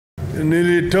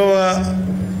nilitoa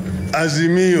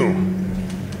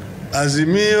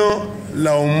azimio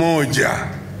la umoja,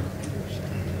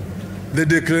 the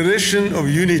declaration of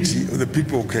unity of the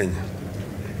people of Kenya.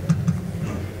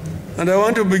 And I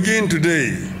want to begin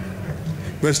today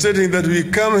by stating that we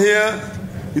come here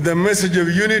with a message of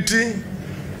unity,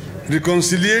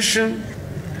 reconciliation,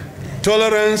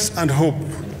 tolerance, and hope.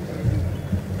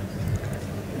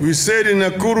 We said in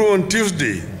Nakuru on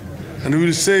Tuesday, and we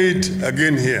will say it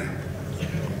again here.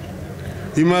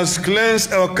 We must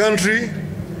cleanse our country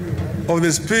of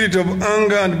the spirit of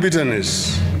anger and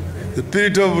bitterness, the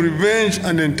spirit of revenge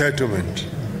and entitlement.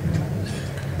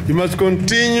 We must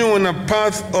continue on a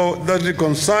path that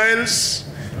reconciles,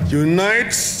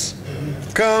 unites,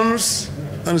 calms,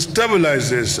 and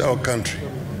stabilizes our country.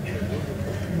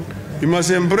 We must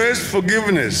embrace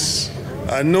forgiveness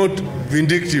and not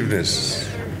vindictiveness.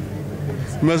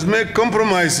 We must make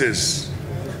compromises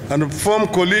and form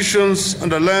coalitions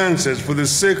and alliances for the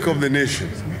sake of the nation.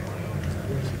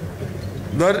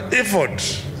 That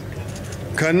effort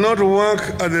cannot work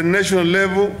at the national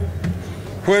level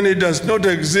when it does not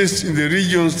exist in the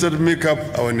regions that make up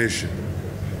our nation.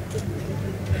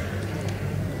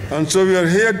 And so we are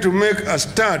here to make a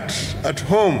start at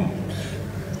home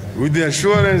with the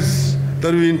assurance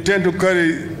that we intend to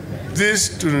carry this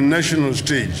to the national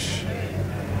stage.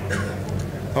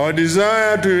 Our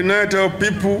desire to unite our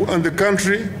people and the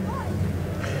country,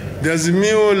 the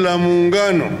Azimio la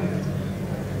Muungano,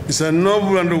 is a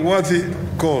noble and worthy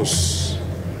cause.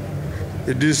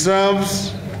 It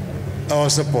deserves our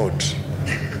support.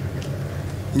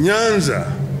 Nyanza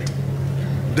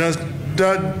has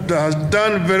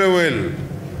done very well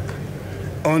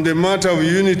on the matter of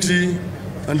unity,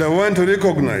 and I want to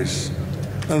recognize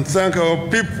and thank our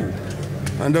people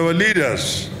and our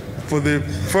leaders for the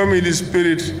family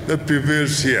spirit that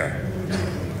prevails here.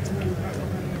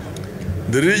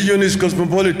 The region is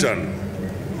cosmopolitan.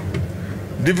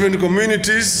 Different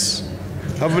communities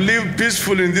have lived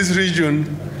peacefully in this region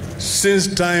since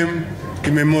time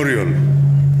immemorial.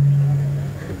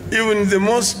 Even in the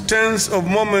most tense of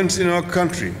moments in our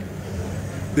country,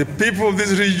 the people of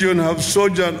this region have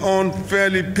soldiered on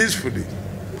fairly peacefully,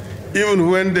 even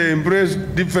when they embrace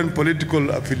different political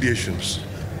affiliations.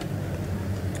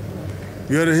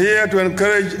 We are here to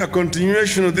encourage a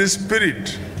continuation of this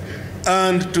spirit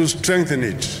and to strengthen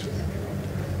it.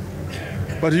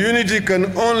 But unity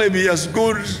can only be as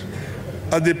good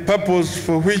as the purpose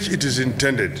for which it is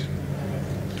intended.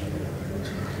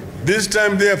 This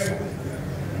time, therefore,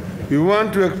 we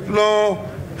want to explore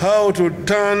how to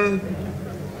turn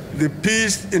the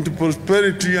peace into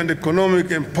prosperity and economic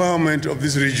empowerment of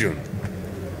this region.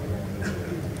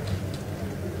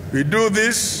 We do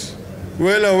this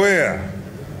well aware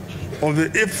of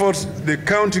the efforts the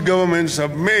county governments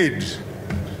have made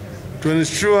to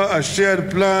ensure a shared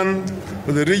plan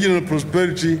for the regional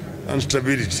prosperity and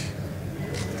stability.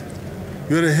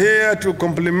 We are here to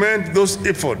complement those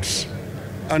efforts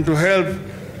and to help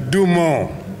do more.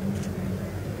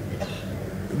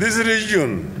 This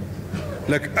region,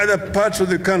 like other parts of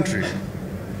the country,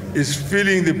 is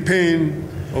feeling the pain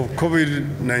of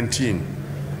COVID-19.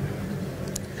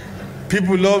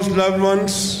 People lost loved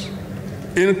ones,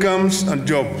 incomes, and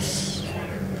jobs.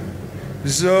 It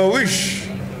is our wish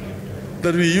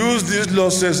that we use these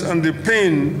losses and the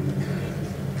pain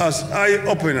as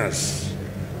eye-openers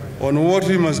on what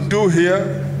we must do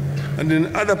here and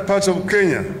in other parts of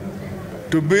Kenya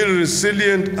to build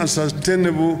resilient and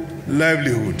sustainable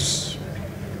livelihoods.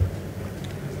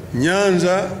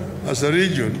 Nyanza, as a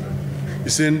region,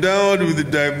 is endowed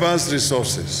with diverse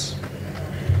resources.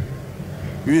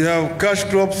 We have cash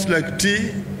crops like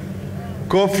tea,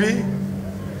 coffee,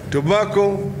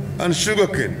 tobacco, and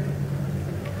sugarcane.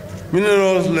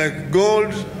 Minerals like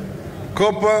gold,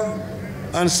 copper,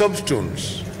 and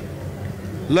soapstones.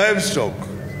 Livestock,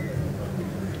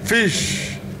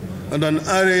 fish, and an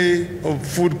array of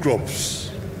food crops.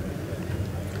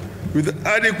 With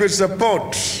adequate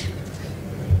support,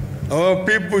 our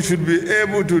people should be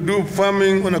able to do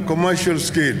farming on a commercial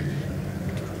scale.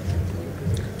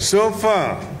 So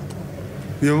far,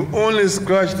 we have only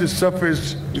scratched the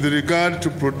surface with regard to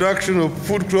production of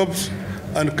food crops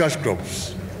and cash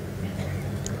crops.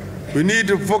 We need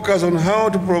to focus on how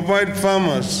to provide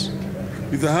farmers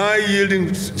with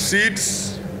high-yielding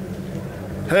seeds,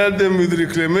 help them with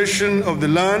reclamation of the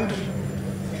land,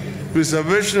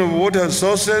 preservation of water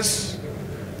sources,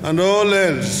 and all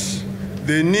else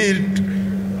they need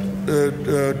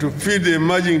to feed the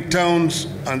emerging towns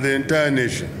and the entire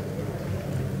nation.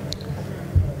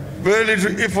 Very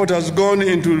little effort has gone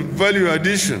into value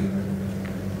addition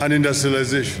and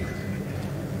industrialization.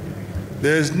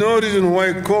 There is no reason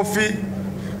why coffee,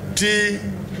 tea,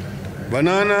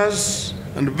 bananas,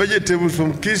 and vegetables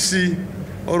from Kisii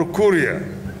or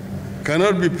Kuria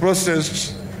cannot be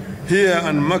processed here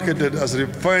and marketed as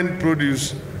refined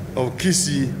produce of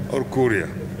Kisii or Kuria.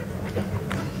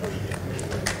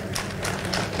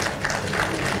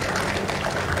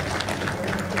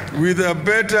 With a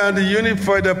better and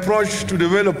unified approach to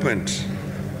development,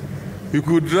 we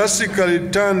could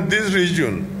drastically turn this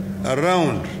region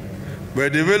around by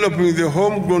developing the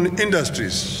homegrown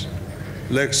industries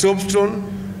like soapstone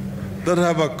that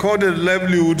have accorded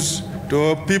livelihoods to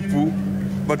our people,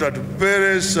 but at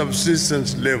very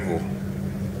subsistence level.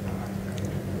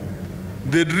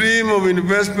 The dream of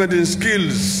investment in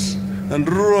skills and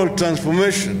rural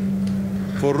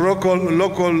transformation for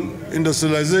local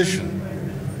industrialization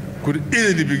could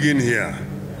easily begin here.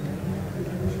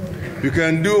 We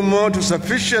can do more to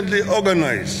sufficiently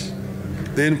organize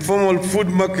the informal food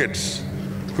markets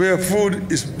where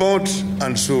food is bought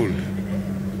and sold.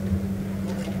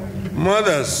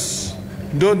 Mothers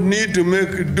don't need to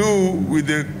make do with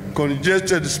the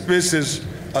congested spaces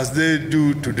as they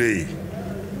do today.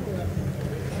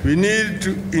 We need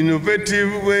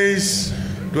innovative ways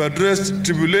to address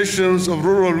tribulations of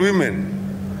rural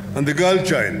women and the girl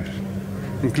child,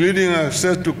 including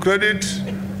access to credit,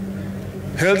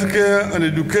 healthcare, and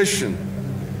education,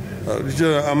 which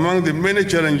are among the many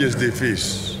challenges they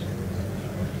face.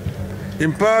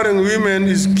 Empowering women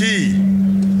is key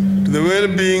to the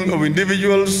well-being of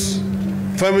individuals,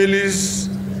 families,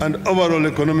 and overall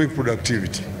economic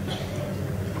productivity.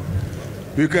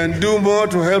 We can do more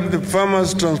to help the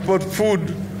farmers transport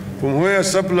food from where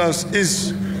surplus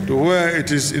is to where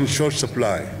it is in short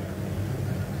supply.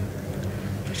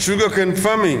 Sugarcane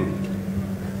farming,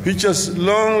 which has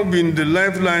long been the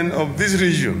lifeline of this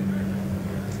region,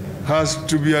 has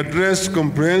to be addressed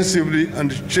comprehensively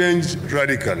and changed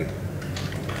radically.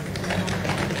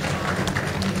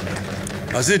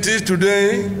 As it is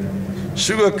today,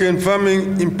 sugarcane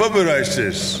farming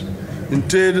impoverishes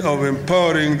instead of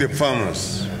empowering the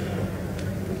farmers.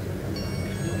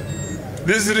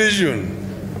 This region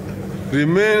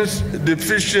remains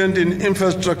deficient in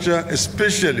infrastructure,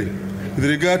 especially with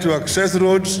regard to access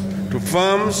roads to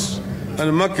farms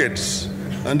and markets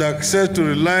and access to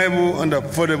reliable and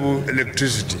affordable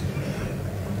electricity.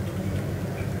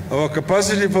 Our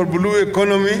capacity for blue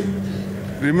economy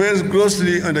remains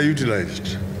grossly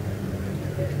underutilized.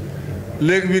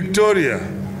 Lake Victoria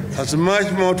has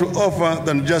much more to offer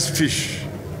than just fish.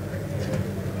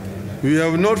 We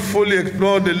have not fully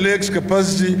explored the lake's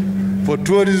capacity for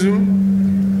tourism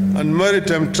and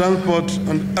maritime transport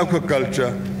and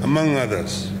aquaculture, among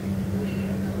others.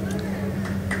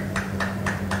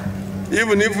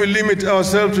 Even if we limit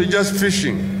ourselves to just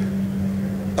fishing,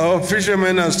 our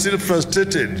fishermen are still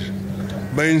frustrated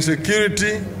by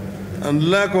insecurity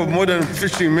and lack of modern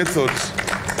fishing methods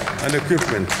and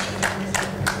equipment.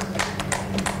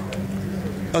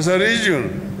 As a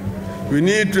region, we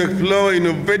need to explore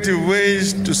innovative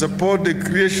ways to support the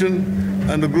creation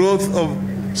and the growth of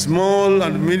small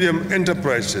and medium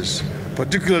enterprises,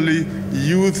 particularly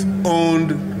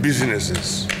youth-owned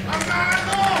businesses.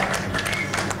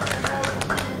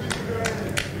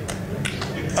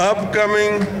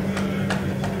 Upcoming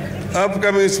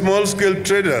small-scale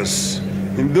traders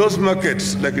in those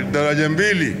markets like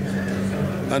Darajambili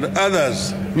and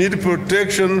others need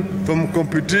protection from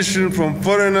competition from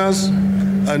foreigners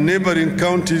and neighboring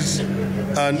counties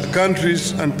and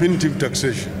countries and punitive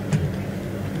taxation.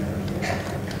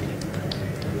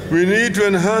 We need to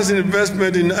enhance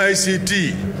investment in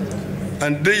ICT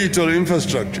and digital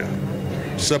infrastructure,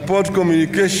 support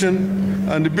communication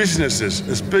and businesses,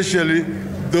 especially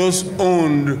those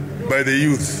owned by the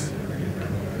youth.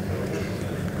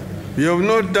 We have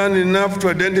not done enough to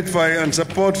identify and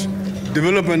support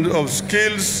development of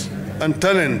skills and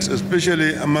talents,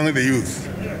 especially among the youth.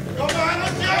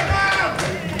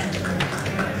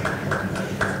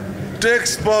 Take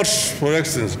sports, for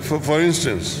instance.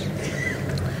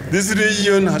 This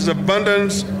region has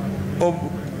abundance of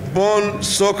born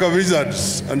soccer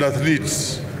wizards and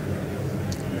athletes.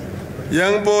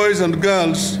 Young boys and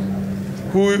girls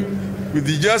who, with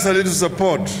just a little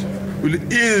support, will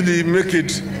easily make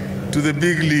it to the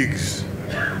big leagues.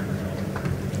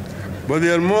 But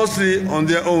they are mostly on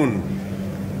their own.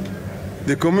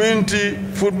 The community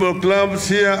football clubs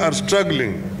here are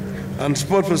struggling and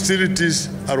sport facilities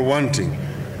are wanting.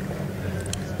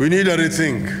 We need a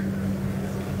rethink.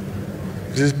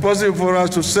 It is possible for us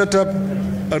to set up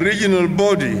a regional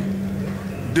body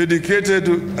dedicated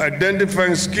to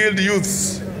identifying skilled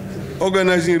youths,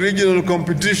 organizing regional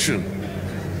competition,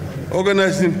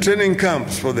 organizing training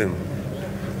camps for them,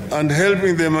 and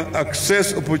helping them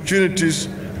access opportunities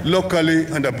locally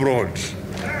and abroad.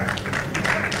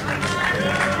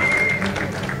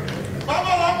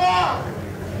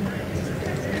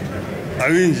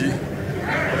 Awinji.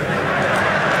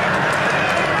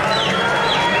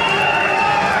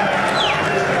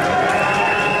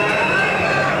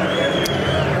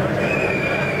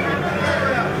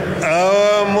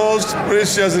 Our most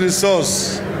precious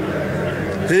resource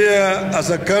here as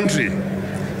a country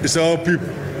is our people.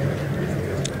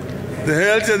 The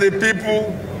healthier the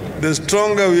people, the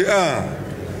stronger we are,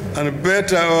 and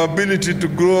better our ability to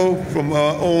grow from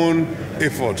our own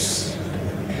efforts.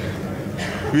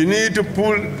 We need to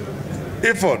pool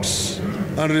efforts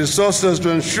and resources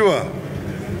to ensure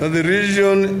that the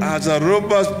region has a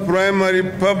robust primary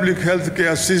public health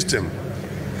care system,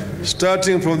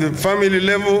 starting from the family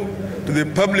level to the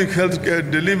public health care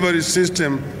delivery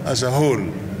system as a whole.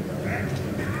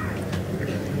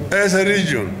 As a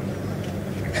region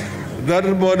that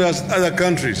borders other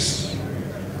countries,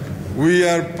 we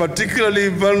are particularly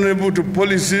vulnerable to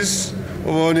policies of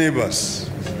our neighbors.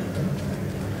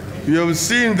 We have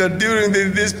seen that during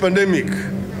this pandemic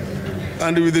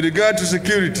and with regard to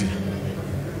security,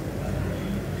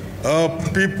 our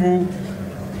people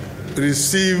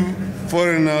receive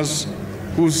foreigners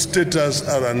whose status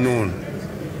are unknown.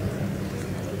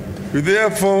 We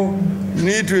therefore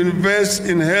need to invest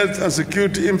in health and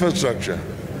security infrastructure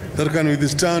that can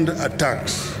withstand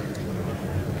attacks.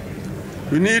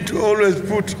 We need to always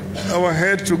put our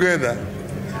heads together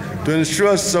to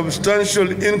ensure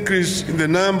substantial increase in the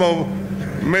number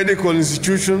of medical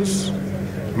institutions,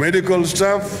 medical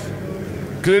staff,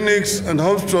 clinics and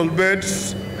hospital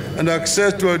beds, and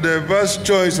access to a diverse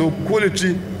choice of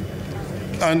quality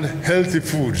and healthy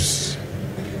foods.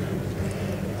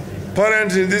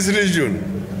 Parents in this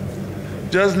region,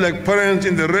 just like parents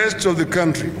in the rest of the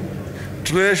country,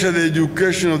 treasure the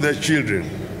education of their children.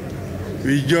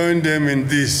 We join them in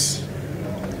this.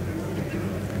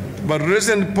 But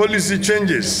recent policy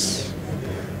changes,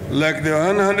 like the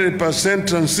 100%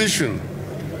 transition,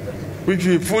 which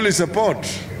we fully support,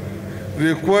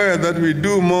 require that we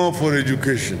do more for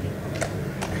education.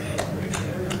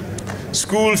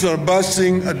 Schools are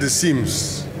bursting at the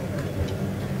seams.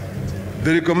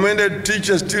 The recommended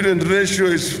teacher-student ratio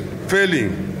is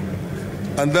failing,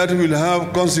 and that will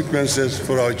have consequences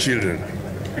for our children.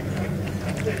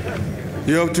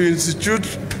 You have to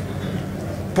institute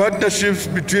partnerships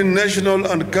between national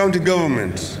and county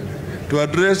governments to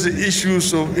address the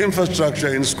issues of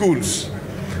infrastructure in schools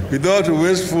without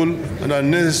wasteful and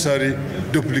unnecessary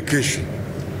duplication.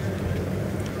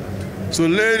 So,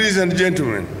 ladies and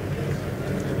gentlemen,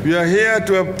 we are here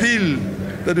to appeal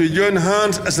that we join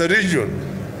hands as a region,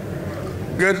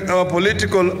 get our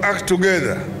political act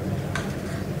together,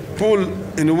 pull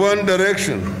in one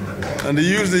direction, and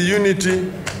use the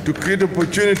unity to create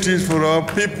opportunities for our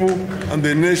people and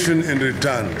the nation in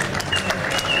return.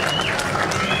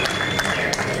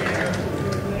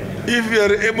 If we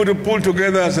are able to pull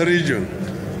together as a region,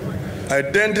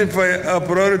 identify our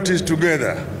priorities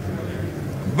together,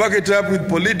 back it up with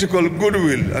political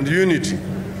goodwill and unity,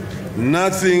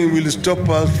 nothing will stop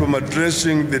us from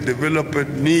addressing the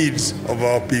development needs of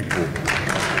our people.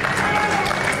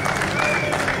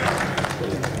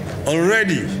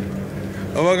 Already,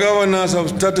 our governors have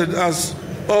started us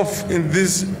off in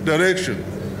this direction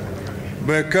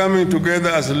by coming together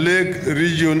as a Lake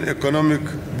Region Economic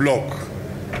Bloc.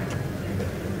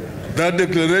 That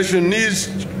declaration needs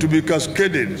to be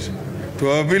cascaded to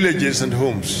our villages and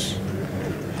homes.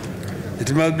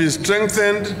 It must be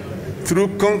strengthened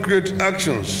through concrete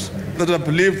actions that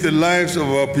uplift the lives of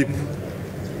our people.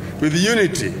 With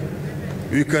unity,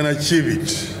 we can achieve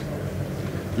it.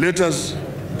 Let us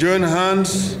join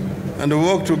hands and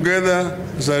work together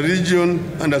as a region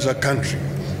and as a country.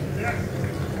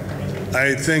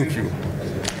 I thank you.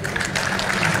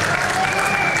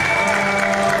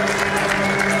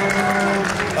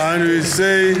 And we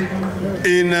say,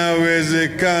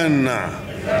 inawezekana.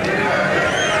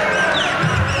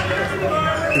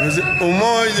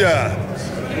 Umoja.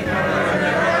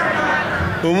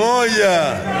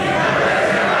 Umoja.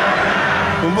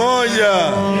 Umoja.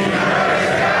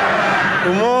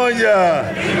 Umoja.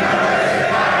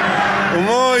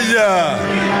 Umoja.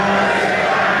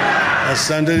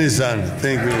 Asanteni sana.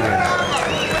 Thank you very much.